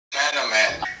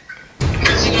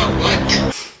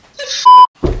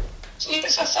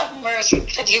Jesus have mercy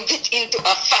that you get into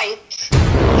a fight.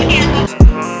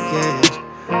 Yeah.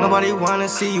 Nobody wanna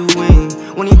see you win.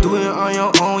 When you do it on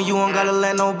your own, you don't gotta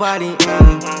let nobody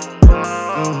in.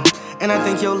 And I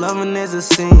think your loving is a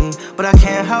sin, but I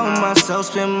can't help myself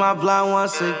spin my block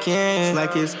once again. It's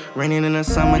like it's raining in the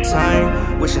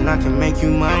summertime, wishing I can make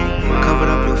you mine. Covered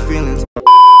up your feelings.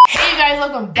 Hey guys,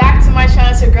 welcome back to my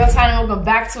channel. It's your girl Tyanna. Welcome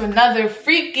back to another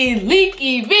freaky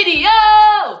leaky video.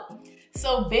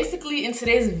 So basically in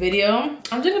today's video,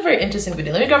 I'm doing a very interesting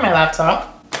video. Let me grab my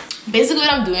laptop. Basically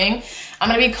what I'm doing, I'm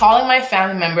gonna be calling my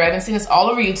family member. I've been seeing this all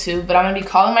over YouTube, but I'm gonna be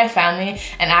calling my family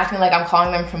and acting like I'm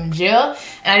calling them from jail.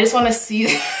 And I just wanna see,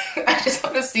 I just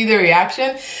wanna see their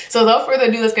reaction. So without further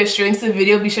ado, let's get straight into the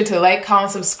video. Be sure to like,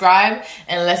 comment, subscribe,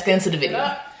 and let's get into the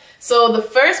video. So the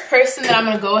first person that I'm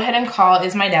gonna go ahead and call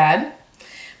is my dad,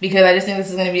 because I just think this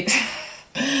is gonna be, this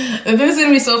is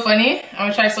gonna be so funny. I'm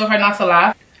gonna try so hard not to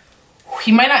laugh.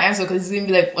 He might not answer because he's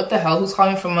gonna be like, what the hell, who's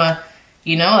calling from a,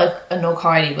 you know, like a no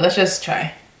call ID, but let's just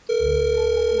try. He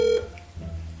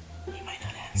might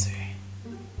not answer.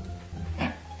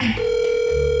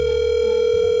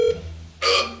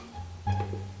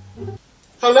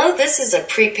 Hello, this is a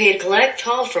prepaid collect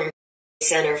call from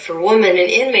Center for Women. An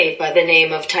inmate by the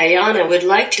name of Tyanna would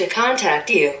like to contact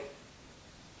you.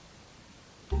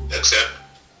 Accept.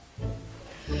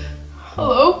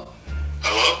 Hello?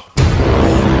 Hello?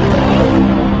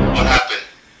 What happened?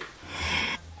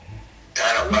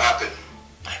 Tyanna, what happened?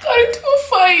 I got into a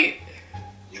fight.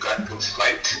 You got into a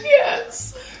fight?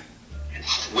 Yes.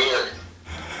 Where?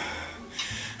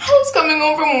 I was coming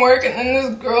home from work and then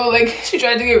this girl, like, she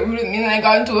tried to get rude with me and then I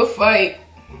got into a fight.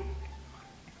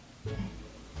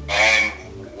 And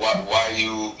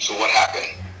so what happened?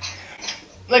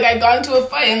 Like, I got into a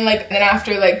fight and, like, then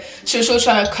after, like, she was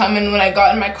trying to come and when I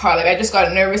got in my car, like, I just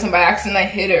got nervous and by accident I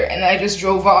hit her and then I just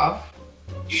drove off.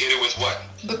 You hit it with what?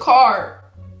 The car.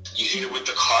 You hit it with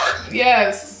the car?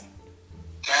 Yes.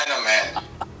 Tyanna, man.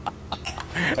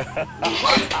 And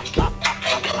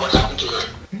what happened to her?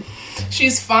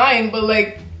 She's fine, but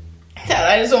like,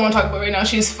 I just don't want to talk about it right now.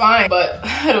 She's fine, but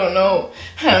I don't know.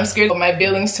 I'm scared of my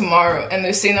bailing's tomorrow, and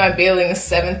they're saying that my bailing is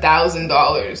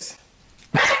 $7,000.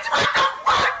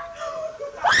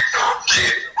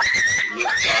 Kid, look,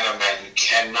 Tyanna, man, you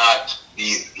cannot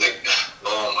be like,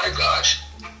 oh my gosh.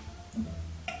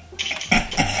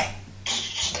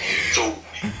 So,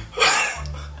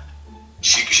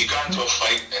 she got into a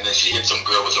fight, and then she hit some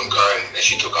girl with some car, and then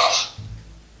she took off.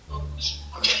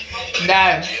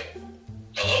 Dad.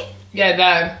 Hello? Yeah,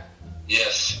 Dad.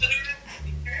 Yes.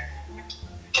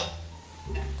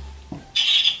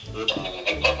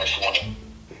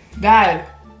 Dad.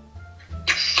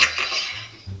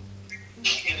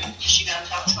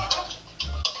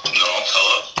 No,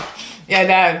 hello? Yeah,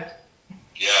 Dad.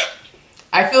 Yeah.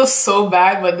 I feel so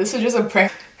bad, but this is just a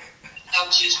prank.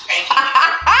 I'm just pranking.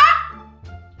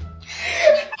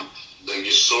 Like,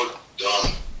 you're so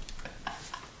dumb. I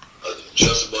was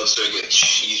just about to start getting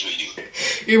cheese with you.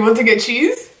 You're about to get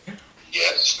cheese?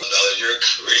 Yes. $1, you're a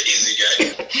crazy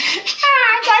guy. I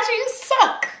thought you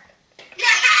suck.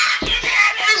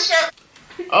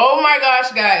 Oh my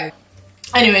gosh, guys.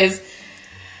 Anyways,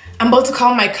 I'm about to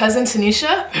call my cousin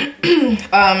Tanisha.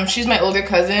 She's my older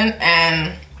cousin,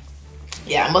 and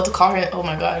yeah, I'm about to call her. Oh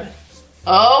my god.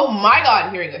 Oh my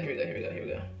god. Here we go.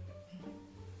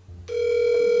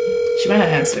 She might not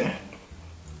answer.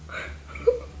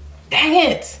 Dang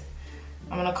it.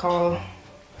 I'm gonna call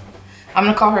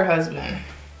her husband.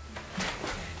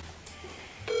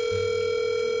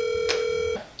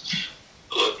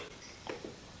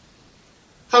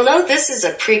 Hello, this is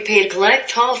a prepaid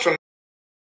collect call from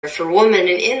for Women. An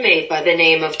inmate by the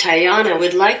name of Tyanna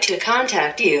would like to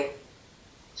contact you.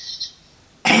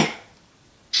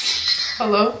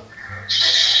 Hello?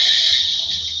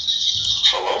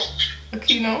 Hello?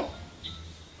 Aquino?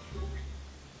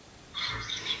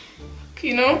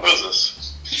 Aquino? What is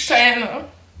this? It's Tyanna.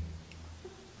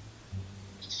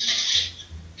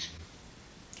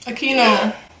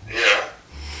 Aquino. Yeah.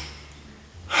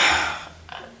 I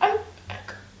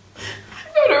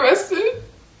got arrested.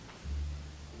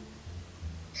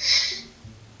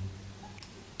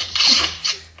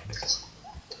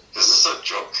 Is this a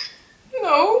joke?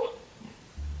 No.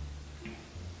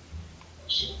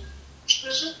 Is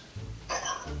it?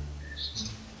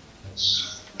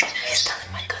 He's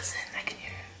telling my cousin. I can hear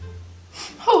him.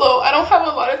 Hello, I don't have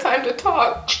a lot of time to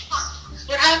talk.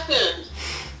 What happened?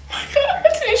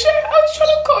 Tanisha, I was trying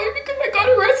to call you because I got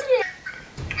arrested.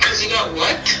 Because you got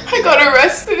what? I got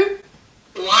arrested.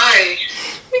 Why?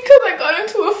 Because I got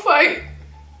into a fight.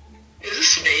 Is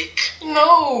this fake?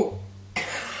 No.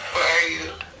 Why? are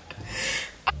you?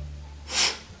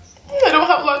 I don't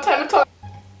have a lot of time to talk.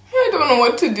 I don't know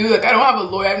what to do. Like, I don't have a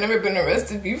lawyer. I've never been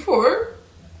arrested before.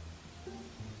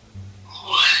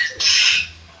 What?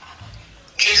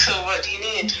 Okay, so what do you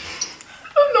need?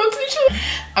 I don't know, teacher.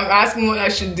 I'm asking what I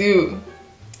should do.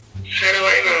 How do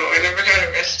I know? I never got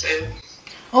arrested.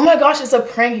 Oh my gosh, it's a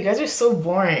prank. You guys are so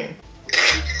boring.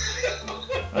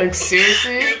 Like,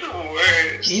 seriously? You're the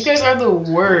worst. You guys are the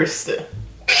worst.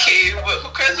 Okay, but who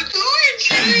cries like, oh,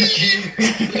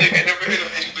 like, I never heard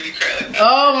of anybody cry like that.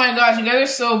 Oh my gosh, you guys are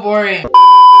so boring.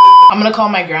 I'm gonna call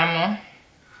my grandma.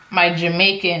 My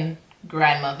Jamaican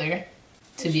grandmother,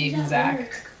 to be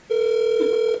exact.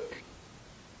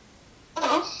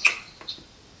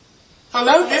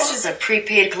 Hello, this is a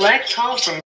prepaid collect call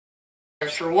for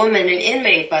woman. An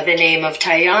inmate by the name of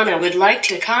Tyanna would like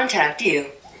to contact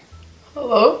you.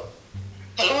 Hello?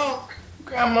 Hello?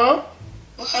 Grandma?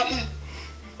 What happened?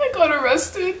 I got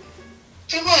arrested.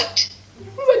 For what?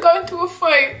 I got into a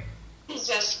fight.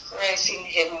 Jesus Christ in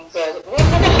heaven, God. What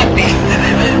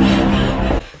happened?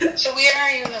 So where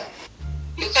are you now?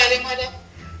 You call your mother?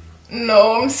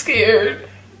 No, I'm scared.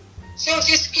 So if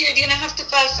you're scared, you don't have to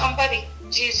call somebody.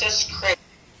 Jesus Christ.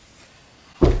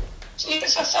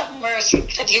 Jesus have mercy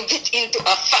that you get into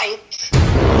a fight.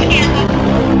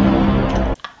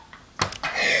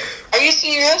 Are you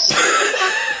serious?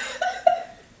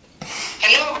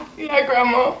 Hello? Yeah,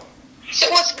 Grandma. So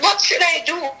what should I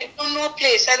do? I don't know a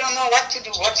place. I don't know what to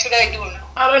do. What should I do now?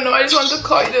 I don't know. I just wanted to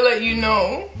call you to let you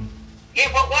know.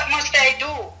 Yeah, but what must I do?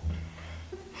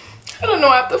 I don't know.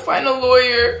 I have to find a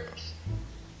lawyer.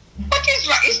 What is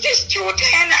wrong? Is this true,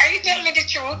 Tyanna? Are you telling me the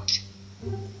truth?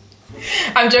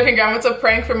 I'm joking, Grandma. It's a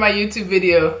prank for my YouTube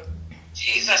video.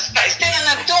 Jesus Christ.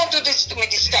 Tyanna, don't do this to me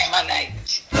this time of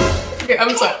night. Okay,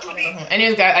 I'm sorry.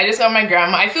 Anyways, guys, I just got my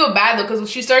grandma. I feel bad, though, because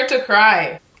she started to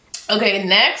cry. Okay,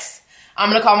 next, I'm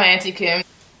going to call my Auntie Kim.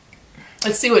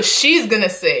 Let's see what she's going to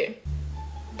say.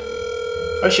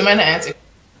 Or she might not answer.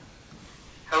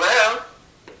 Hello?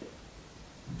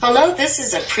 Hello, this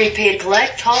is a prepaid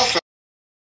collect call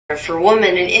for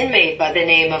woman. An inmate by the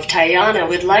name of Tyanna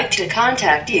would like to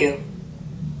contact you.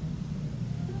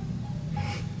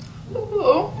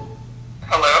 Hello?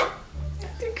 Hello?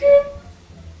 Auntie Kim?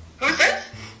 Who's this?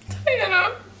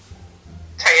 Tyanna.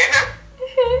 Tyanna?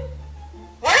 Mm-hmm.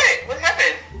 What? What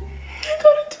happened? I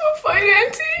got into a fight,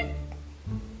 Auntie.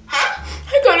 Huh?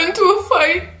 I got into a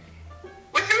fight.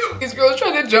 With who? These girls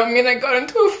tried to jump me and I got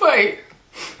into a fight.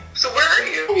 So where are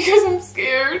you? Because I'm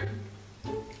scared.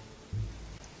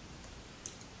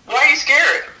 Why are you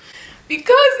scared?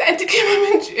 Because Auntie Kim,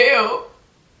 I'm in jail.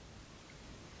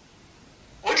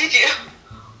 What do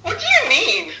you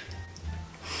mean?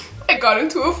 I got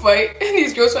into a fight and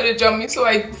these girls tried to jump me, so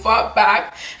I fought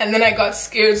back and then I got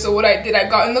scared. So what I did, I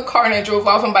got in the car and I drove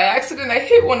off, and by accident I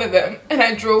hit one of them and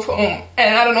I drove home,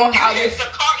 and I don't know how You hit the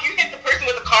car? You hit the person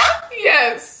with the car?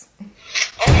 Yes.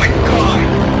 Oh my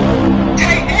God.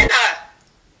 Tyanna!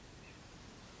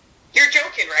 You're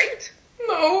joking, right?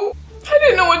 No. I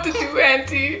didn't know what to do,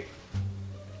 Auntie.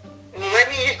 Let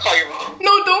me call your mom.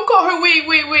 No, don't call her. Wait,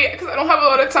 because I don't have a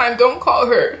lot of time. Don't call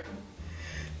her.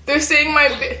 They're saying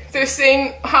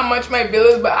how much my bill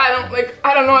is, but I don't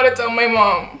know how to tell my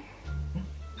mom.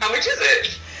 How much is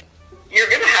it? You're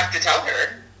gonna have to tell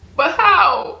her. But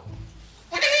how?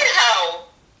 What do you mean how?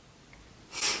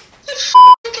 What the f***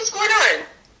 is going on?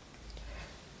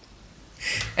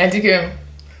 Auntie Kim.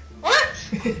 What?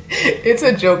 It's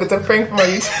a joke. It's a prank from my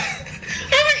YouTube.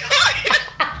 Oh my God!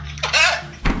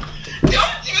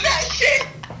 Don't do that shit!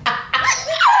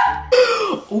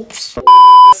 Oops.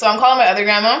 So I'm calling my other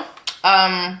grandma.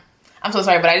 I'm so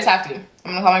sorry, but I just have to. I'm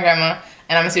gonna call my grandma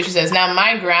and I'm gonna see what she says. Now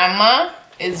my grandma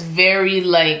is very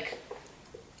like,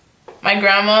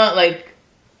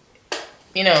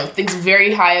 you know, thinks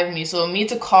very high of me. So me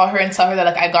to call her and tell her that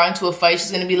like I got into a fight,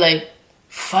 she's gonna be like,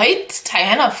 fight?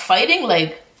 Tyanna fighting?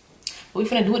 Like, what are we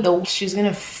gonna do with though? She's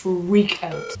gonna freak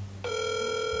out.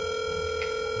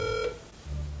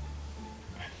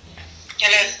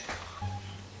 Hello?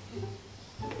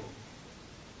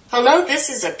 Hello, this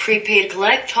is a prepaid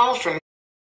collect call for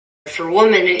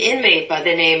woman. An inmate by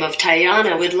the name of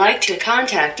Tyanna would like to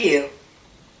contact you.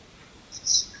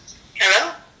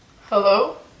 Hello?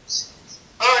 Hello?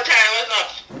 Oh, Tyanna, what's up?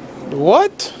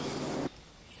 What?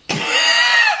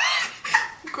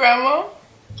 Grandma?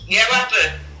 Yeah, what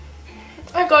happened?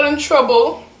 I got in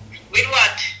trouble With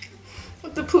what?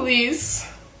 with the police.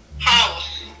 How?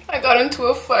 I got into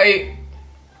a fight.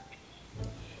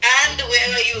 And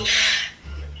where are you?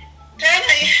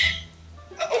 Tyanna,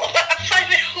 a fight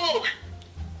with who?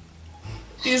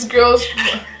 These girls,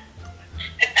 Tyanna,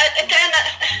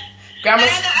 Grandma,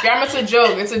 it's a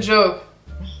joke. It's a joke.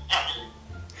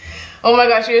 Oh my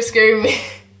gosh, you're scaring me.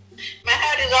 My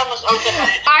heart is almost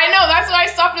open. I know, that's why I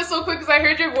stopped it so quick, because I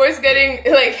heard your voice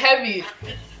getting like heavy.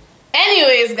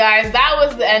 Anyways, guys, that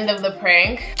was the end of the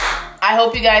prank. I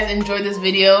hope you guys enjoyed this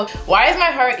video. Why is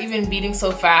my heart even beating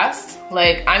so fast?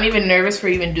 Like, I'm even nervous for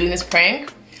even doing this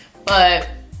prank, but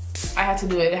I had to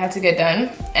do it. It had to get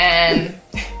done, and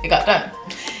it got done.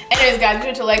 Anyways, guys, be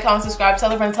sure to like, comment, subscribe,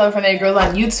 tell a friend that your girl's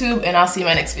on YouTube, and I'll see you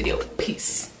in my next video.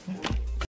 Peace.